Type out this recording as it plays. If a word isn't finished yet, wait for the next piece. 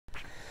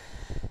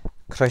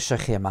Croeso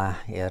chi yma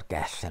i'r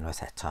Gell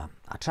unwaith eto.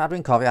 A tra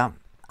dwi'n cofio,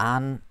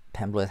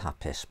 penblwydd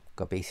hapus,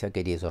 gobeithio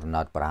gei di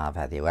ddwrnod braf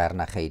heddiw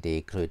na chei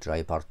di grwydro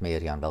i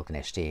Portmeirion fel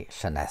gwnes ti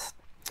llynedd.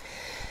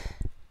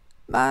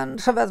 Mae'n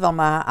rhyfedd fel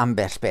mae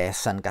ambell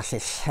beth yn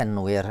gallu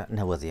llenwi'r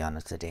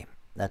newyddion ydy.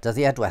 Y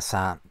dyddiau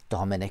diwetha,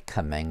 Dominic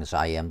Cummings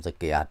a'i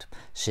ymddygiad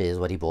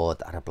sydd wedi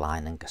bod ar y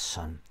blaen yn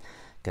gyson,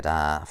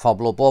 gyda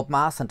phobl o bob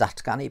math yn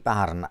datgan i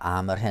barn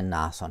am yr hyn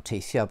nath ond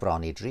teithio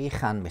bron i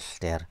 300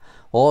 milltir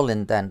o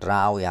Lundain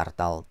draw i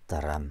ardal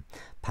Durham,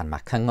 pan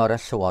mae cyngor y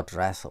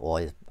llywodraeth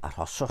oedd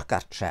arhoswch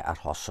gartre,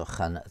 arhoswch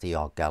yn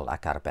ddiogel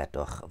ac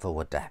arbedwch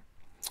fywydau.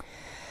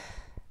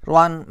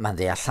 Rwan, mae'n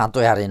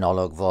ddealladwy ar un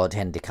olwg fod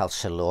hyn wedi cael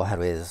sylw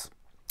oherwydd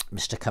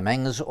Mr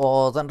Cummings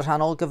oedd yn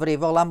rhannol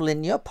gyfrifol am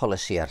lunio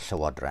polisi'r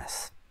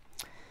llywodraeth.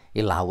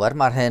 I lawer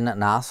mae'r hyn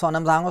nath o'n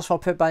ymddangos fel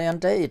pe bai yn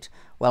deud,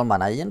 wel mae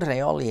yna un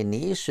rheol i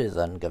ni sydd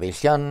yn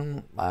gyfeillio'n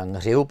yng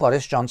Nghryw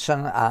Boris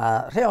Johnson a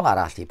rheol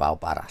arall i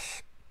bawb arall.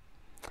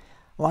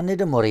 Wan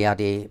nid y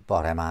mwriad i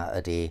bore yma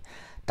ydy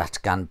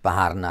datgan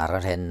barn ar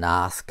yr hyn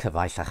nath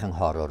cyfaill a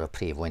chynghorwr y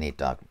prif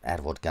weinidog,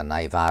 fod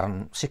gynnau farn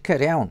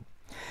sicr iawn.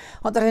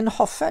 Ond yr hyn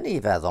hoffen i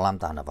feddwl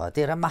amdano fo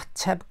ydy'r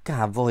ymateb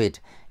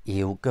gafwyd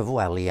i'w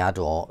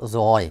gyfweliad o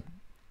ddoe.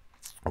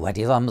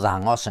 Wedi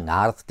ymddangos yng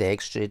Ngardd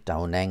 10 Street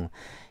Downing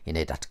i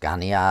wneud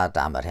datganiad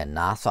am yr hyn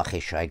nath o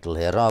cheisio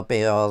egluro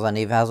be oedd yn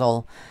ei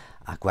feddwl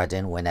ac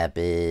wedyn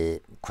wynebu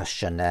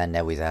cwestiynau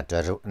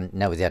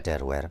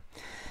newyddiadurwyr.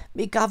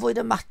 Mi gafwyd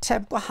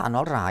ymateb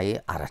gwahanol rai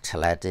ar y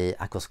teledu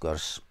ac wrth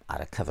gwrs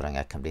ar y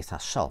cyfryngau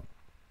cymdeithasol.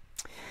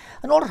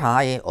 Yn ôl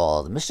rhai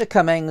oedd Mr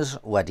Cummings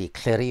wedi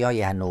clirio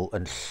ei enw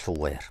yn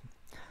llwyr.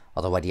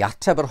 Oedd o wedi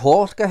ateb yr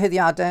holl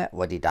gyhuddiadau,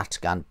 wedi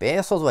datgan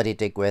beth oedd wedi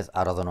digwydd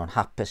a roedden nhw'n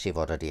hapus i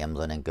fod wedi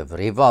ymddwyn yn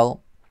gyfrifol,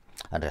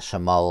 yn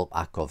resymol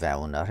ac o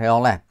fewn y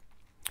rheolau.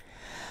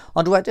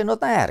 Ond wedyn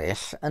oedd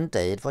eraill yn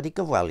deud fod ei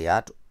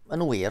gyfweliad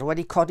yn wir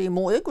wedi codi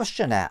mwy o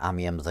gwestiynau am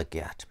ei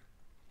ymddygiad.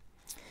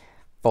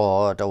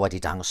 Bod o wedi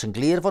dangos yn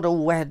glir fod o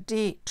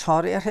wedi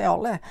torri'r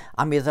rheolau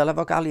a mi ddylai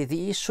fo gael ei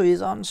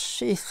ddiswyddo'n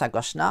syth ac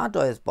os nad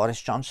oedd Boris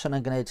Johnson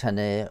yn gwneud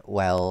hynny,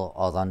 wel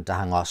oedd o'n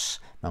dangos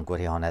mewn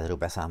gwirionedd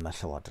rhywbeth am y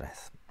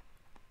llywodraeth.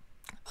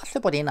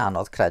 Falle bod hi'n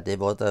anodd credu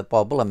fod y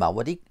bobl yma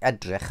wedi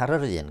edrych ar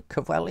yr un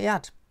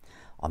cyfweliad,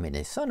 ond mi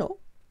wnaethon nhw,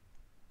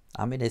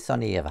 a mi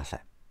wnaethon ni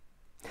efallai.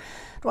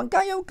 Rwy'n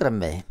gai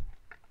awgrymu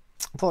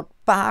fod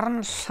barn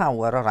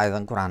llawer o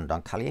raidd yn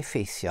gwrando yn cael ei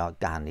effeithio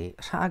gan ei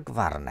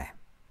rhagfarnau.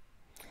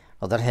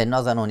 Oedd yr hyn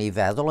oedden nhw'n ei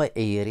feddwl o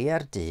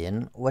eiriau'r dyn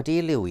wedi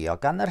ei liwio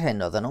gan yr hyn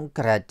oedden nhw'n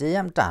gredu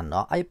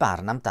amdano a'i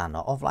barn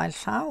amdano o flaen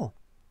llaw.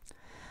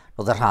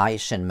 Oedd y rhai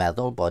sy'n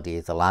meddwl bod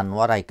ei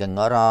ddylanwad a'i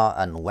gyngor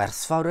yn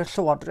werthfawr i'r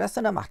llywodraeth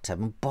yn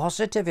ymateb yn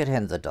bositif i'r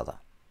hyn ddydodd o.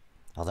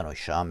 Oedden nhw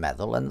eisiau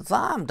meddwl yn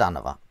dda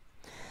amdano fo.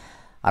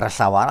 Ar y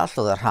llaw arall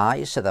oedd y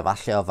rhai sydd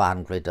efallai o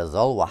farn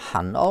gwleidyddol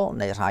wahanol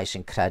neu rhai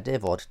sy'n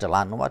credu fod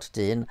dylanwad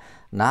dyn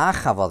na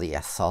chafodd ei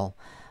ethol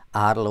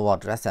ar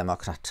lywodraeth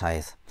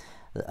democrataidd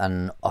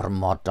yn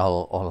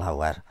ormodol o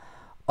lawer.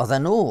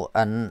 Oedden nhw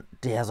yn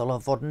dueddol o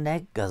fod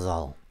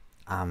negyddol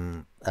am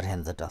yr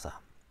hyn ddydodd o.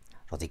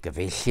 Roedd ei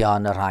gyfeillio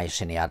yn y rhai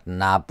sy'n ei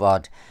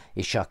adnabod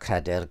eisiau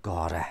credu'r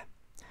gorau.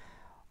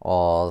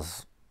 Oedd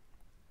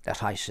y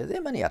rhai sydd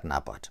ddim yn ei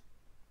adnabod.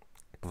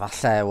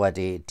 Falle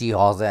wedi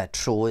dioddau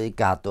trwy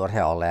gadw'r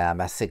rheolau a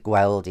methu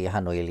gweld ei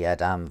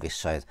hynwyliad am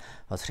fisoedd,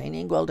 oedd rhain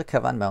ni'n gweld y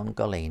cyfan mewn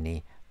goleuni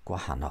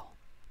gwahanol.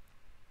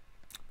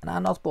 Yn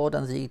anodd bod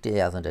yn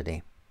ddig-duedd yn dydy.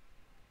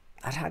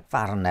 A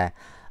rhagfarnau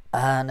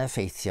yn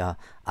effeithio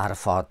ar y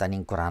ffordd da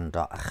ni'n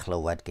gwrando a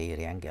chlywed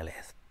geiriau'n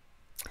gilydd.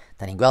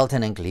 Da ni'n gweld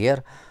hyn yn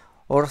glir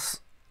wrth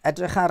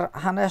edrych ar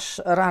hanes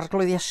yr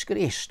arglwydd Iesu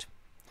Grist.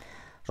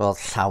 Roedd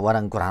llawer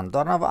yn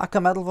gwrando arno fo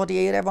ac yn meddwl fod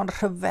ei eiriau fo'n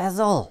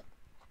rhyfeddol.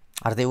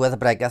 Ar ddiwedd y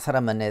bregaeth ar y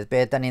mynydd,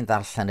 be da ni'n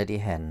ddarllen ydy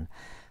hyn.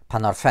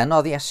 Pan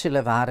orffennodd Iesu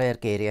lefaru'r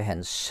geiriau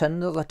hyn,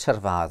 synodd y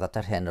tyrfaoedd at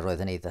yr hyn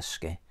roedd yn ei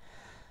ddysgu.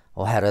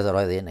 Oherwydd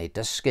roedd yn ei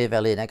dysgu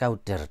fel un ag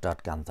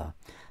awdurdod ganddo,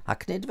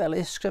 ac nid fel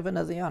ei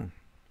ysgrifenyddion.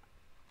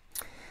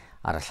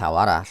 Ar y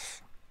llaw arall,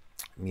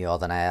 mi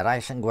oedd yna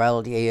eraill yn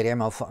gweld ei eiriau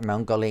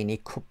mewn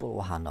goleuni cwbl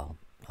wahanol.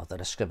 Oedd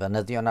yr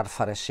ysgrifenyddion a'r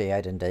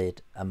Phariseaid yn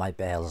deud y mae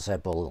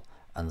Beelzebul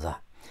yn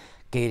dda.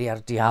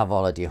 Geiriau'r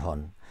diafol ydy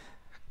hwn.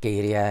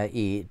 Geiriau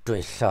i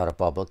dwyllio'r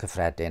bobl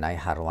cyffredin a'i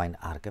harwain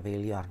a'r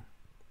gyfeilion.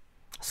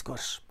 Wrth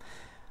gwrs,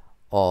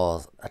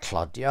 oedd y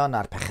tlodion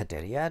a'r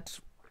pechaduriad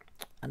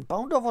yn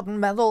bawnd o fod yn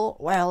meddwl,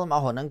 wel,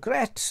 mae hwn yn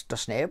gret.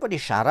 Does neb wedi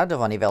siarad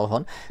efo ni fel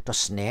hwn.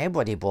 Does neb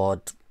wedi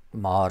bod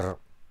mor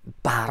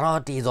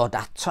barod i ddod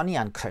ato ni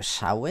a'n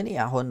croesawu ni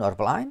a hwn o'r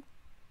blaen.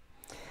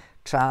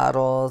 Tra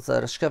roedd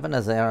yr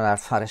ysgrifenyddion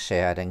a'r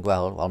Phariseaid yn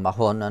gweld, wel, mae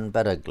hwn yn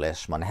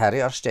beryglus. Mae'n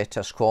herio'r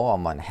status quo,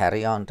 ond mae'n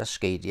herio'n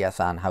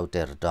dysgeidiaeth a'n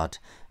hawdurdod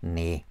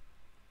ni.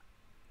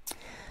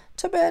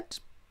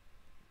 Tybed,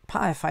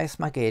 pa effaith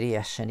mae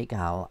geiriau Iesu'n ei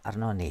gael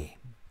arno ni?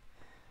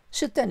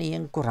 Sut da ni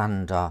yn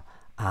gwrando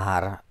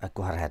ar y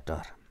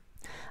gwaredwr?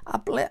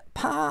 A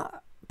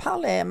pa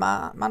le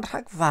mae'n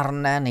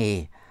rhagfarnau ni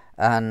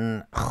yn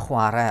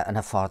chwarae yn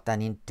y ffordd da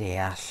ni'n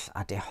deall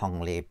a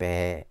dehongli be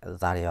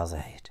ddario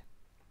ddeud.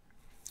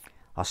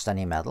 Os da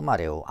ni'n meddwl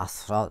mae rhyw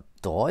athro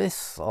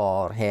doeth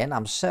o'r hen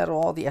amser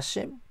oedd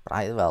Iesu,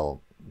 braidd fel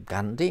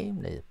Gandhi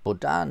neu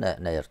Buddha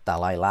neu'r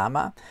Dalai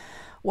Lama,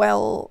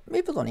 wel,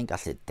 mi byddwn ni'n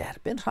gallu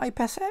derbyn rhai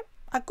pethau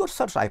a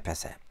gwrthod rhai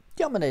pethau.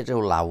 Diolch yn gwneud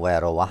rhyw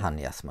lawer o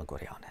wahaniaeth mewn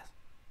gwirionedd.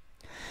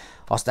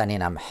 Os da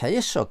ni'n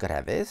amheus o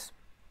grefydd,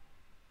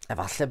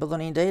 efallai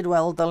byddwn ni'n deud,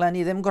 wel, dylen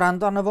ni ddim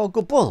gwrando arno fo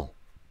gwbl.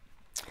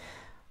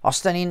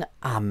 Os da ni'n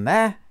ame,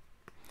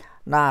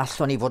 na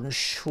allwn ni fod yn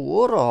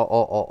siŵr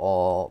o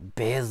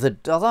be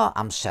ddydodd o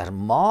amser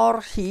mor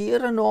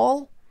hir yn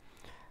ôl,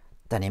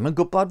 da ni'n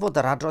gwybod fod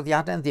yr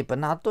adroddiadau'n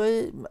ddibynadwy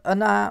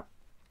yna,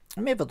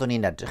 mi byddwn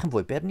ni'n edrych yn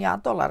fwy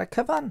beirniadol ar y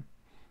cyfan.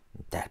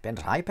 Derbyn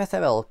rhai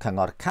pethau fel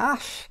cyngor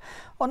call,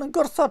 ond yn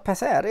gwrthod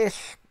pethau eraill,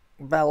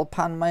 fel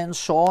pan mae'n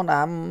sôn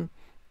am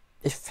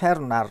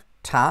uffern ar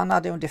tân a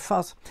diwn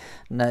diffodd,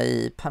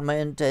 neu pan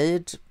mae'n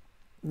deud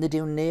nid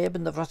yw neb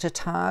yn ddyfros y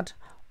tad,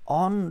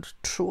 ond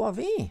trwy o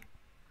fi.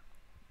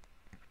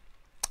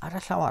 Ar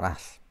y llaw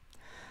arall,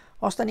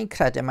 os da ni'n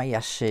credu mae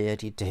Iesu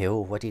ydi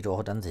Duw wedi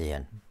dod yn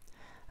ddyn,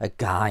 y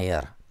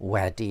Gair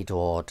wedi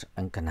dod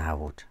yn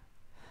gnawd,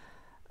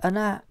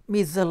 yna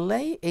mi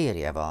ddylai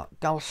eiriau fo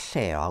gael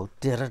lle o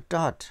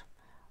awdurdod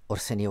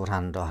wrth i ni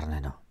wrando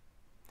arnyn nhw.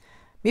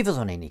 Mi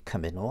fyddwn ni'n ei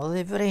cymryd nhw o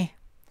ddifri.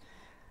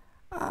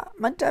 A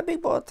mae'n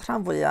debyg bod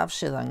rhan fwyaf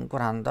sydd yn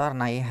gwrando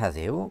arna i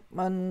heddiw,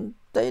 mae'n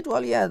deud,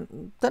 wel ie,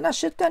 dyna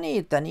sydd da ni.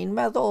 Da ni'n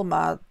meddwl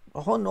mae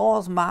hwn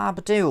oedd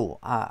mab Duw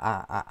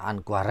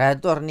a'n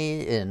gwaredwr ni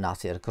yn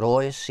nath i'r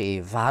groes i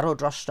farw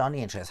drosto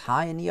ni, yn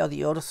rhyddhau ni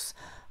oddi wrth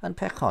yn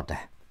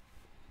pechodau.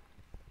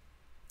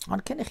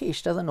 Ond cyn i chi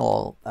eistedd yn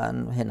ôl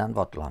yn hynna'n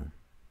fodlon,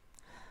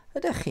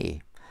 ydych chi,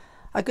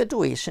 ac ydw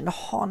i sy'n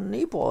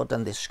honni bod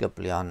yn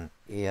ddisgyblion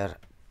i'r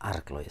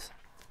arglwydd,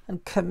 yn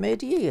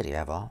cymryd i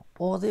eiriau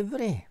fo o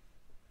ddifri.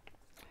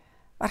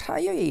 Mae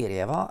rhai o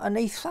eiriau fo yn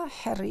eitha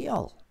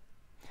heriol.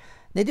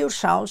 Nid yw'r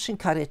sawl sy'n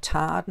cael ei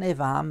tad neu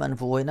fam yn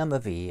fwy na my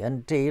fi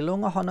yn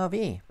deilwng ohono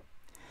fi.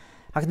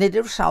 Ac nid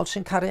yw'r sawl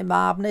sy'n cael ei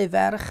mab neu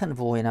ferch yn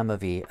fwy na my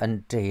fi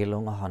yn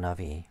deilwng ohono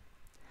fi.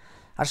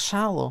 A'r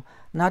sawl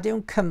nad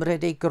yw'n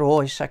cymryd ei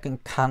groes ac yn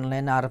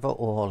canlyn ar fy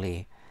ôl i,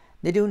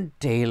 nid yw'n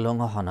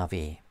deilwng ohono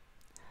fi.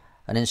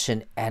 Yn un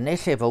sy'n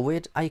ennill ei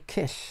fywyd a'i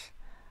cyll,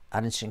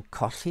 a'r un sy'n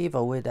colli ei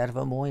fywyd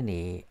fy mwyn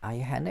i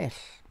a'i hennill.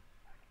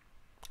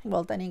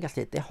 Wel, da ni'n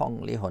gallu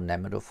dehongli hwnna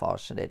mewn rhyw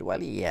ffordd sy'n dweud,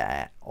 wel ie,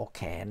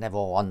 oce,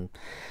 nefo,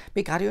 ond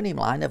mi gariwn ni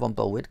mlaen efo'n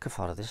bywyd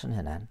cyfforddus yn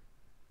hynny.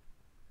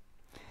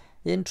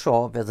 Un tro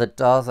fe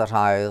ddydodd y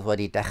rhai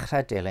wedi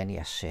dechrau dilyn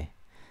Iesu,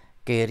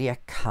 geiriau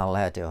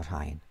caled yw'r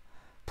rhain,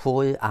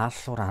 pwy all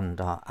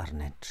wrando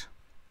arnynt.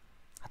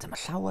 A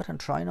dyma llawer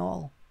yn troi'n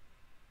ôl.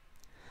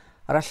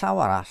 Ar y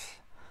llaw arall,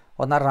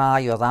 oedd na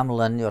rai oedd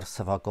amlynu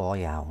wrtho fo go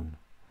iawn,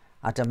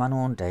 a dyma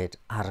nhw'n deud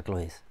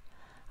arglwydd,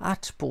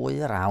 at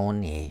bwy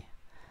rawn ni,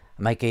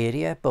 mae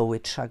geiriau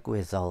bywyd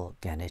tragwyddol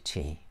gen i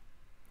ti.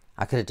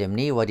 Ac rydym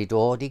ni wedi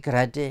dod i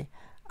gredu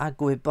a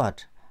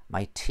gwybod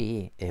mai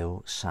ti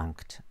yw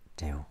sanct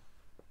Duw.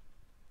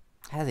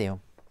 Heddiw,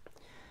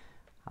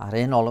 ar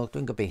un olwg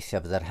dwi'n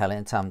gobeithio bydd yr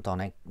helynt am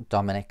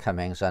Dominic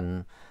Cummings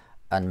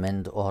yn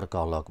mynd o'r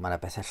golwg. Mae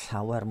yna bethau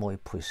llawer mwy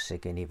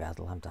pwysig i ni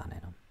feddwl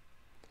amdanyn nhw.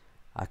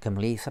 Ac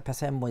ymhlith y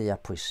pethau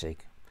mwyaf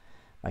pwysig,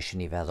 mae eisiau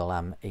ni feddwl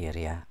am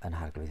eiriau yn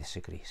Arglwydd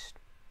Iesu Grist.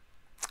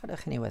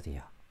 Ydych chi'n ei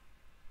weddio?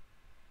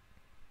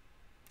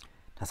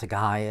 Nath y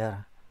Gair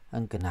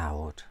yn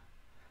gnawd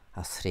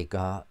a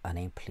thrigo yn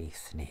ein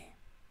plith ni.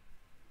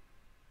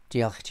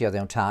 Diolch ti o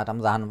Dduw Tad am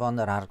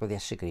ddanfon yr Arglwydd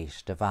Iesu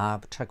Grist, y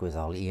fab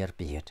tragwyddol i'r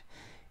byd,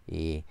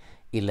 i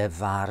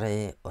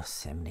lefaru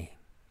wrthym ni.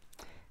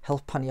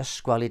 Helpa ni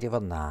ysgweli di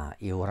fod na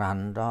i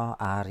wrando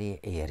ar ei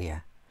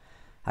eiriau,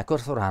 ac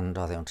wrth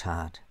wrando Dduw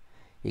Tad,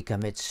 i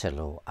gymryd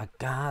sylw a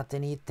gad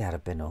i ni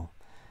derbyn nhw,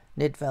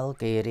 nid fel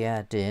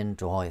geiriau dyn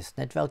doeth,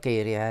 nid fel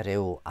geiriau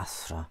rhyw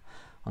athro,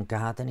 ond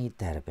gad i ni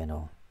derbyn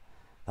nhw,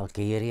 fel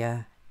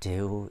geiriau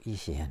Duw ei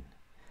hun,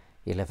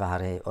 i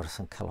lefaru wrth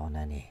yn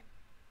calonau ni.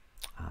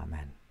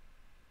 Amen.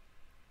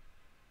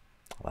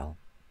 Wel,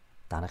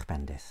 dan eich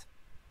bendith.